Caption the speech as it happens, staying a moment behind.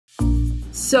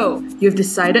So, you've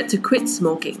decided to quit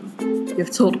smoking.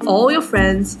 You've told all your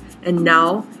friends, and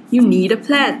now you need a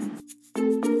plan.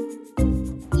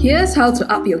 Here's how to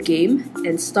up your game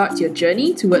and start your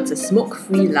journey towards a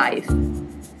smoke-free life.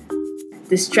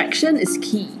 Distraction is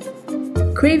key.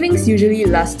 Cravings usually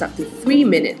last up to 3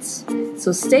 minutes,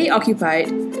 so stay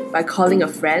occupied by calling a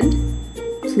friend,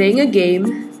 playing a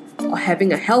game, or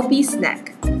having a healthy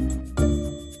snack.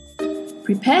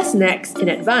 Prepare snacks in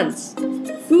advance.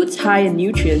 Foods high in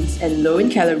nutrients and low in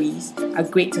calories are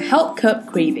great to help curb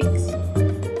cravings.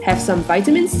 Have some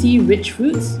vitamin C rich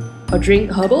fruits or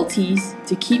drink herbal teas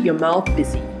to keep your mouth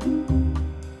busy.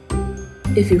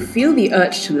 If you feel the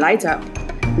urge to light up,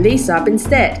 lace up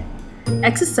instead.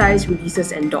 Exercise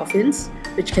releases endorphins,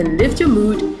 which can lift your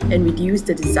mood and reduce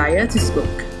the desire to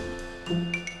smoke.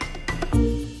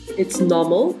 It's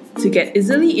normal to get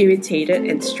easily irritated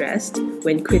and stressed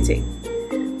when quitting.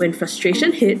 When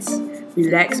frustration hits,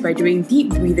 relax by doing deep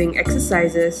breathing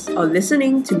exercises or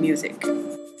listening to music.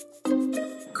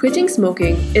 Quitting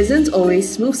smoking isn't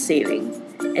always smooth sailing,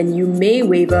 and you may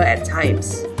waver at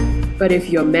times. But if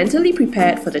you're mentally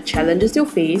prepared for the challenges you'll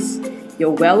face,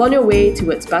 you're well on your way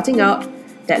towards butting out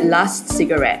that last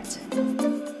cigarette.